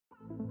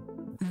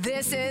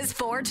This is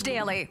Forge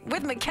Daily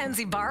with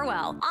Mackenzie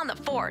Barwell on the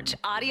Forge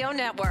Audio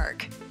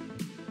Network.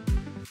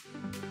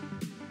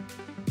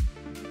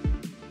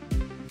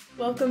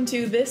 Welcome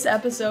to this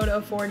episode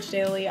of Forge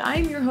Daily.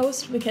 I'm your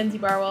host, Mackenzie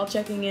Barwell,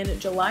 checking in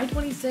July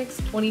 26,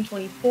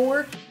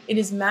 2024. It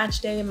is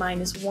match day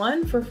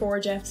 -1 for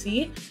Forge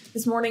FC.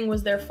 This morning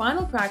was their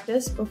final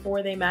practice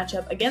before they match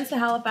up against the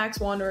Halifax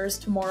Wanderers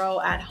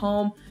tomorrow at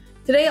home.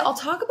 Today, I'll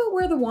talk about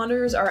where the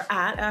Wanderers are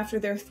at after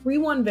their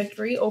 3-1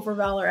 victory over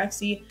Valor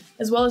FC,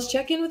 as well as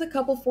check in with a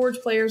couple Forge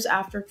players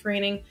after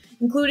training,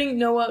 including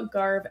Noah,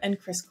 Garv, and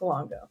Chris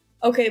Kalongo.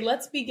 Okay,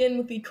 let's begin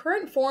with the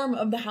current form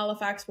of the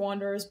Halifax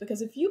Wanderers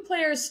because a few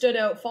players stood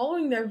out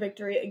following their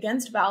victory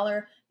against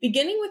Valor,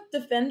 beginning with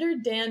defender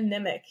Dan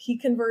Nimick. He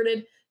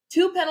converted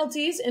 2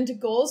 penalties into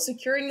goals,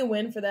 securing the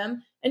win for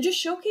them, and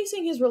just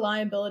showcasing his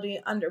reliability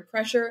under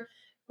pressure.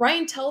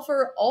 Ryan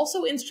Telfer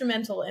also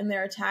instrumental in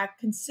their attack,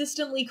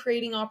 consistently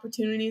creating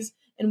opportunities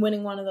and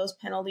winning one of those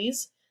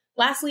penalties.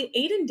 Lastly,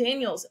 Aiden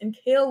Daniels and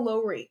Cale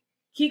Lowry,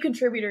 key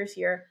contributors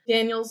here.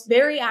 Daniels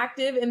very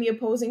active in the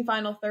opposing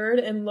final third,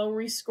 and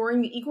Lowry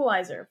scoring the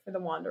equalizer for the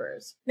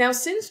Wanderers. Now,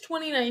 since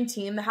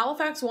 2019, the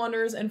Halifax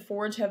Wanderers and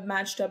Forge have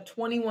matched up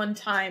 21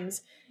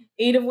 times,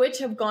 8 of which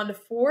have gone to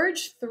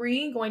Forge,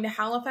 3 going to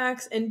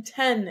Halifax, and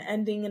 10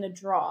 ending in a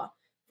draw.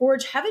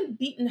 Forge haven't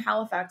beaten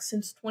Halifax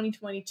since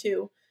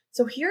 2022.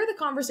 So here are the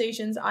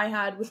conversations I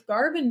had with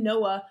Garven and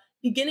Noah,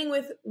 beginning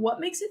with what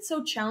makes it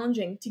so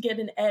challenging to get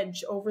an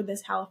edge over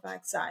this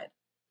Halifax side.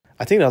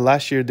 I think that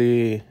last year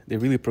they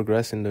really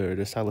progressed in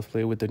their style of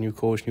play with the new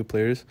coach, new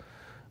players.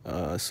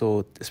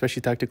 So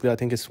especially tactically, I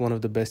think it's one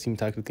of the best teams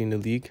tactically in the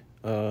league.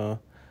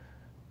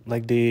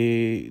 Like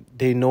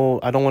they know,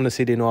 I don't want to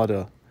say they know how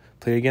to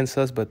play against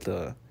us, but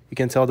you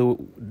can tell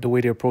the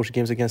way they approach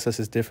games against us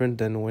is different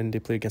than when they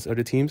play against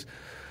other teams.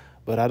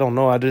 But I don't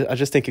know. I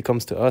just think it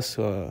comes to us.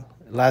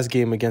 Last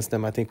game against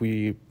them, I think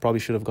we probably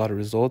should have got a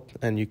result.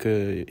 And you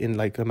could, in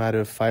like a matter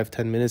of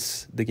 5-10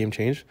 minutes, the game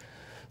changed.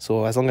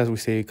 So as long as we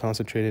stay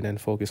concentrated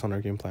and focus on our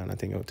game plan, I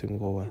think it will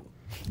go well.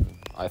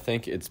 I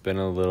think it's been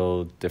a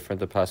little different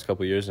the past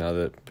couple of years now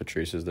that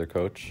Patrice is their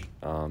coach.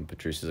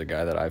 Patrice is a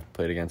guy that I've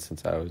played against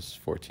since I was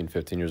 14,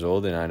 15 years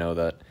old. And I know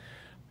that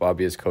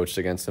Bobby has coached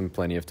against him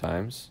plenty of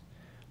times.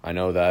 I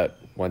know that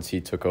once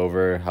he took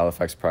over,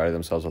 Halifax prided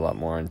themselves a lot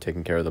more in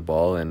taking care of the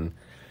ball and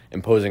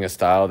imposing a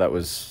style that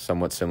was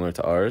somewhat similar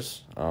to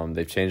ours.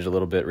 They've changed a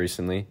little bit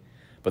recently,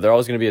 but they're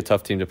always going to be a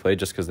tough team to play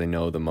just because they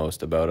know the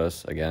most about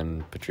us.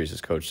 Again, Patrice has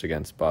coached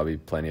against Bobby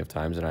plenty of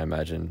times, and I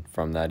imagine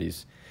from that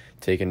he's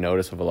taken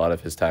notice of a lot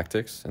of his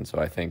tactics. And so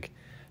I think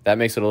that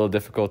makes it a little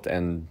difficult.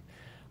 And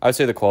I would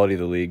say the quality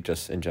of the league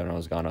just in general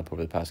has gone up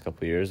over the past couple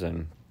of years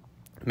and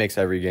makes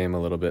every game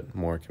a little bit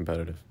more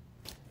competitive.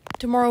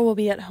 Tomorrow we'll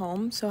be at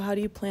home, so how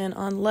do you plan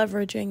on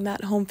leveraging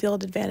that home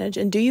field advantage?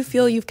 And do you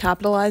feel you've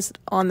capitalized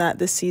on that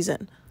this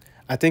season?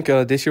 I think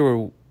this year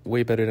we're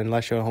way better than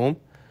last year at home.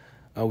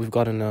 We've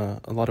gotten a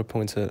lot of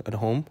points at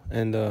home,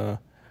 and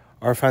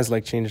our fans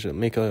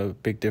make a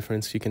big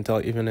difference. You can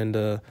tell even in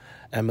the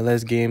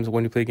MLS games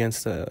when you play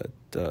against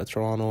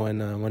Toronto and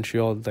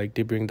Montreal, like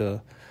they bring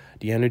the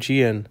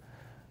energy, and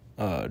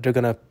they're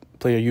gonna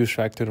play a huge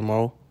factor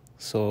tomorrow.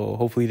 So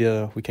hopefully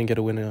we can get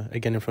a win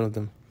again in front of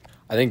them.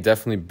 I think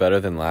definitely better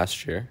than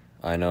last year.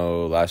 I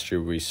know last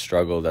year we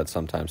struggled at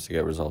sometimes to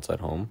get results at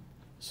home.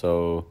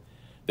 So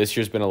this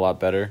year's been a lot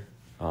better.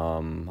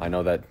 I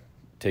know that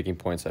taking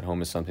points at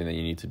home is something that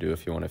you need to do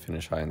if you want to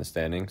finish high in the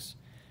standings.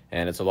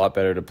 And it's a lot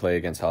better to play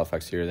against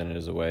Halifax here than it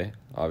is away.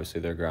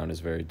 Obviously, their ground is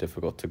very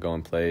difficult to go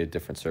and play,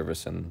 different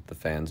service, and the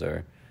fans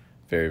are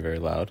very, very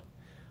loud.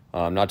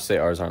 Not to say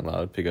ours aren't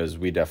loud, because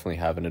we definitely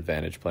have an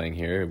advantage playing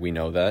here. We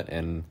know that,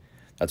 and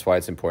that's why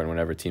it's important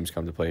whenever teams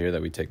come to play here that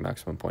we take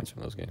maximum points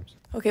from those games.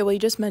 Okay, well, you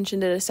just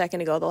mentioned it a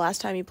second ago. The last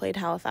time you played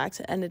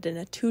Halifax, it ended in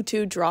a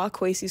 2-2 draw,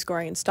 Kwesi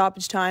scoring in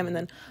stoppage time, and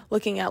then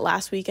looking at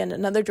last weekend,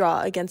 another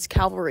draw against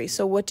Cavalry.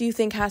 So what do you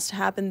think has to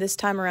happen this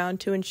time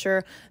around to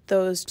ensure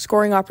those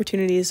scoring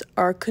opportunities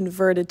are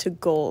converted to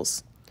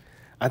goals?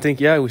 I think,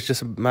 it was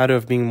just a matter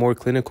of being more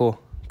clinical,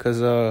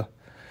 because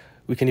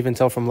we can even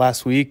tell from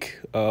last week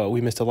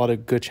we missed a lot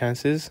of good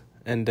chances.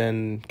 And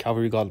then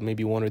Cavalry got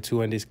maybe 1 or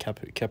 2 and they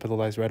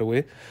capitalized right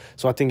away.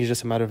 So I think it's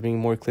just a matter of being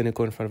more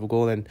clinical in front of a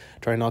goal and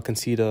try not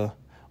concede on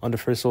the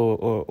first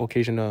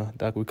occasion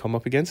that we come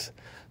up against.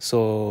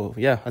 So,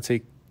 I'd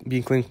say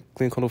being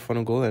clinical in front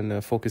of goal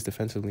and focus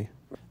defensively.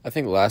 I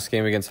think last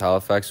game against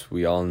Halifax,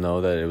 we all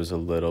know that it was a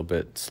little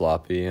bit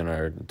sloppy in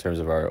terms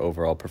of our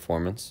overall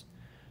performance.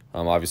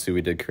 Obviously,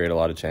 we did create a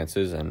lot of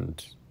chances.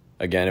 And,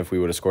 again, if we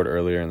would have scored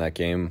earlier in that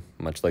game,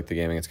 much like the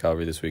game against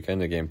Cavalry this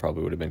weekend, the game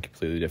probably would have been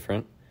completely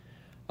different.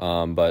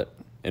 But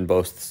in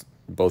both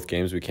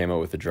games, we came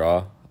out with a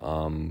draw.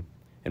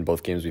 In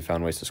both games, we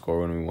found ways to score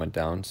when we went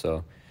down.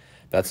 So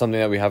that's something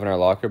that we have in our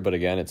locker. But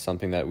again, it's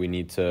something that we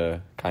need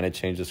to kind of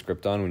change the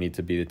script on. We need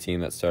to be the team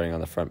that's starting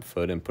on the front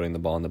foot and putting the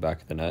ball in the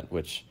back of the net,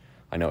 which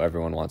I know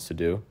everyone wants to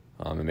do.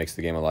 It makes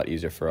the game a lot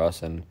easier for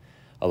us and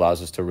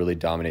allows us to really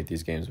dominate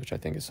these games, which I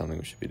think is something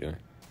we should be doing.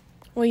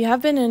 Well, you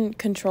have been in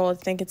control, I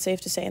think it's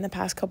safe to say, in the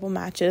past couple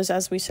matches,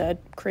 as we said,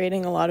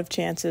 creating a lot of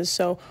chances.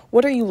 So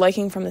what are you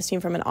liking from this team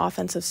from an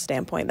offensive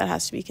standpoint that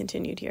has to be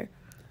continued here?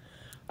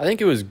 I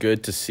think it was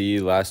good to see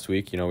last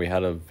week. We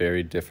had a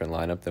very different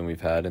lineup than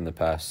we've had in the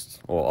past,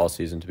 all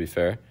season, to be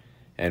fair.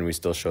 And we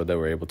still showed that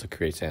we're able to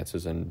create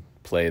chances and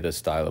play the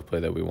style of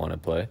play that we want to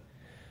play.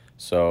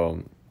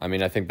 So,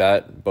 I think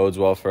that bodes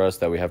well for us,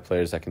 that we have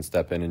players that can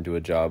step in and do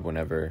a job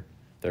whenever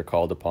they're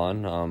called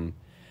upon.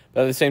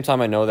 But at the same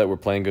time, I know that we're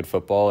playing good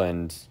football,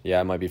 and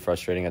it might be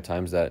frustrating at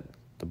times that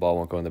the ball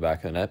won't go in the back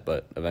of the net,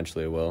 but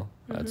eventually it will.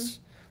 Mm-hmm. That's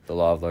the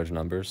law of large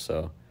numbers,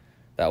 so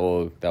that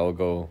will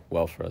go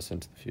well for us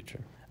into the future.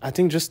 I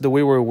think just the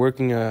way we're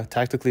working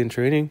tactically in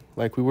training,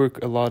 like we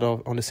work a lot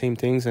on the same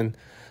things, and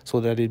so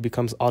that it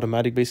becomes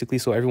automatic basically,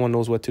 so everyone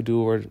knows what to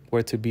do or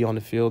where to be on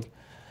the field.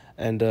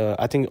 And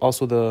I think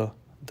also the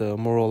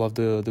morale of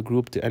the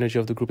group, the energy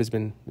of the group has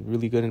been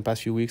really good in the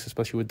past few weeks,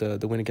 especially with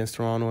the win against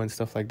Toronto and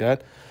stuff like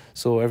that.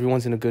 So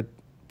everyone's in a good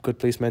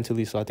place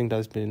mentally, so I think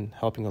that's been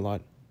helping a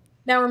lot.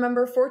 Now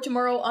remember, for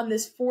tomorrow on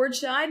this Forge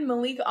side,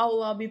 Malik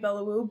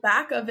Awolabi-Belawu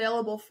back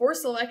available for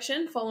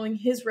selection following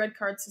his red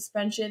card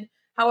suspension.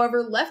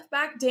 However, left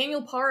back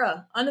Daniel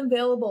Para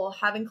unavailable,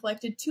 having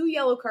collected 2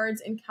 yellow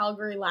cards in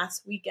Calgary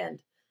last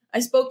weekend. I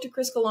spoke to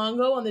Chris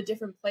Kalongo on the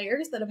different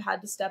players that have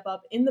had to step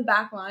up in the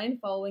back line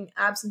following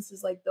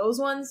absences like those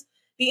ones,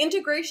 the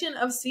integration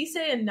of Cisse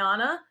and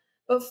Nana,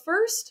 but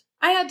first,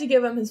 I had to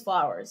give him his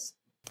flowers.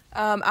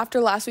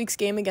 After last week's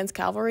game against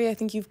Cavalry, I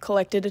think you've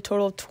collected a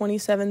total of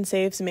 27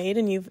 saves made,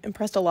 and you've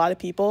impressed a lot of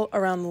people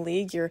around the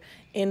league. You're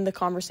in the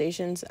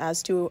conversations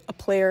as to a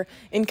player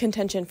in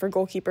contention for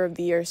Goalkeeper of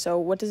the Year. So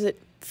what does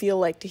it feel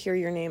like to hear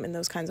your name in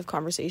those kinds of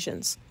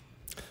conversations?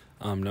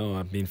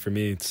 No, for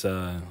me, it's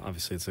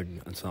obviously it's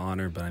an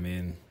honor, but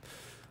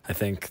I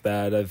think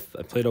that I've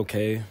played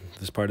okay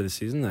this part of the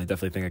season. I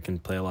definitely think I can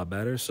play a lot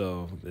better.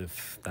 So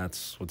if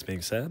that's what's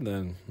being said,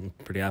 then I'm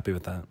pretty happy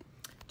with that.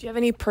 Do you have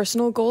any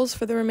personal goals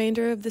for the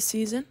remainder of the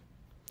season?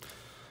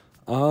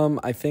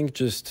 I think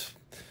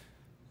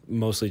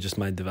mostly just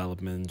my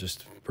development,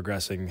 just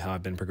progressing how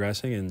I've been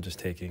progressing and just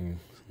taking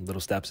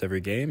little steps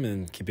every game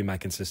and keeping my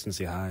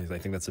consistency high. I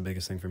think that's the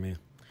biggest thing for me.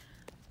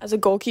 As a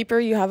goalkeeper,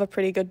 you have a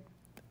pretty good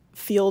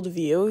field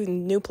view.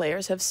 New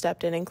players have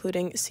stepped in,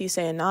 including Cisse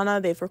and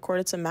Nana. They've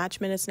recorded some match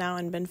minutes now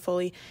and been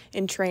fully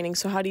in training.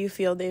 So how do you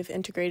feel they've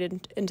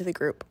integrated into the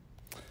group?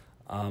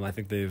 I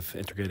think they've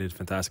integrated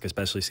fantastic,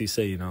 especially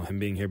Cisse. Him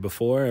being here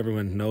before,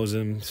 everyone knows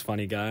him. He's a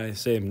funny guy.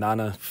 Same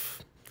Nana,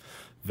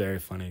 very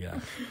funny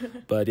guy.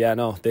 But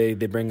they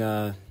bring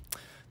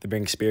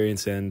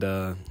experience and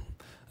a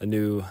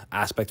new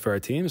aspect for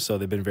our team. So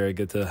they've been very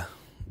good to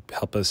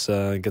help us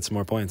get some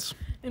more points.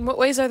 In what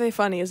ways are they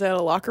funny? Is that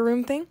a locker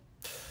room thing?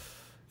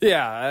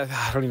 Yeah,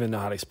 I don't even know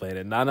how to explain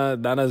it. Nana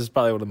is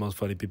probably one of the most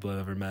funny people I've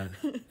ever met.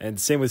 And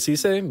same with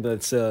Cisse,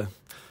 but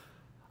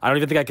I don't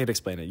even think I could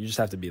explain it. You just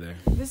have to be there.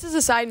 This is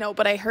a side note,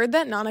 but I heard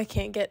that Nana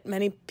can't get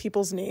many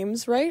people's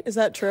names right. Is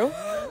that true?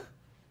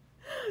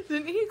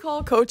 Didn't he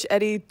call Coach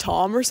Eddie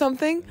Tom or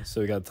something?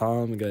 So we got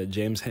Tom, we got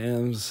James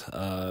Hams.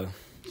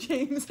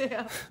 James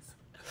Hams.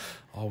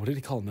 Oh, what did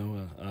he call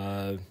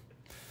Noah?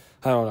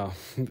 I don't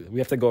know. We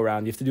have to go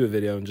around. You have to do a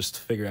video and just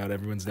figure out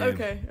everyone's name.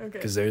 Okay.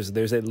 Because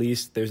there's at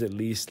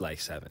least like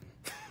 7.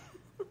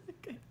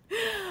 Okay.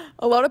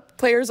 A lot of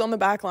players on the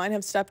back line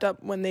have stepped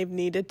up when they've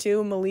needed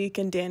to. Malik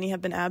and Danny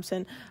have been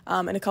absent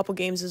in a couple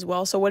games as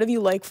well. So what have you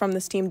liked from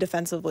this team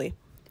defensively?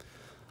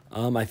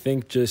 I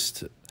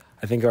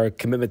think our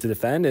commitment to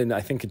defend, and I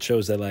think it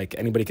shows that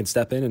anybody can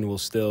step in and we'll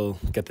still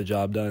get the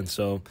job done.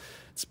 So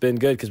it's been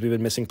good because we've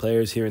been missing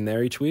players here and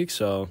there each week.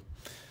 So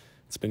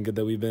it's been good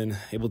that we've been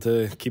able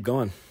to keep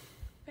going.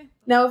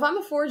 Now, if I'm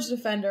a Forge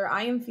defender,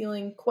 I am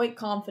feeling quite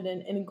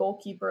confident in a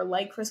goalkeeper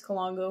like Chris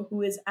Kalongo,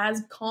 who is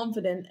as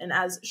confident and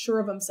as sure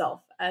of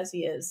himself as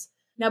he is.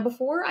 Now,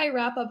 before I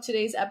wrap up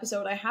today's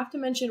episode, I have to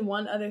mention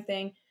one other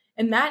thing,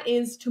 and that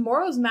is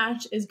tomorrow's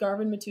match is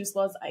Garven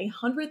Metusala's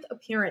 100th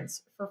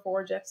appearance for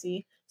Forge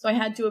FC. So I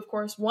had to, of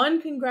course,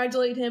 1,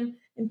 congratulate him,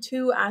 and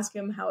 2, ask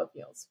him how it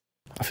feels.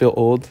 I feel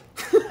old.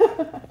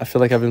 I feel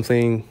like I've been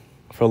playing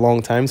for a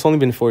long time. It's only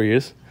been 4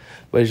 years.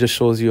 But it just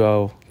shows you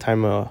how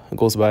time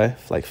goes by,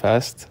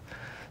 fast.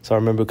 So I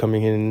remember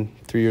coming in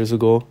 3 years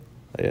ago,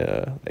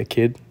 a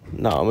kid.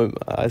 Now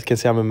I can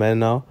say I'm a man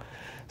now.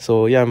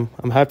 So yeah,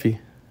 I'm happy.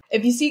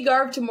 If you see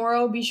Garv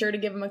tomorrow, be sure to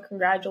give him a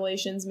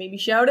congratulations. Maybe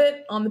shout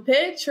it on the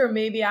pitch, or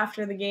maybe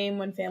after the game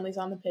when Families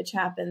on the Pitch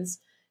happens.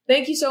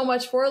 Thank you so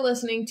much for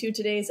listening to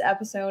today's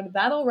episode.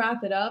 That'll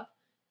wrap it up.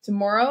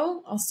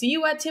 Tomorrow, I'll see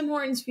you at Tim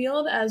Hortons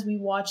Field as we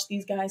watch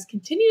these guys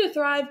continue to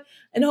thrive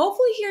and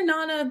hopefully hear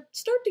Nana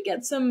start to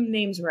get some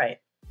names right.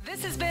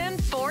 This has been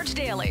Forge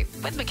Daily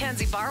with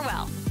Mackenzie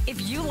Barwell.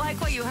 If you like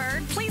what you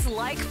heard, please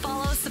like,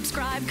 follow,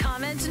 subscribe,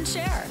 comment, and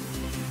share.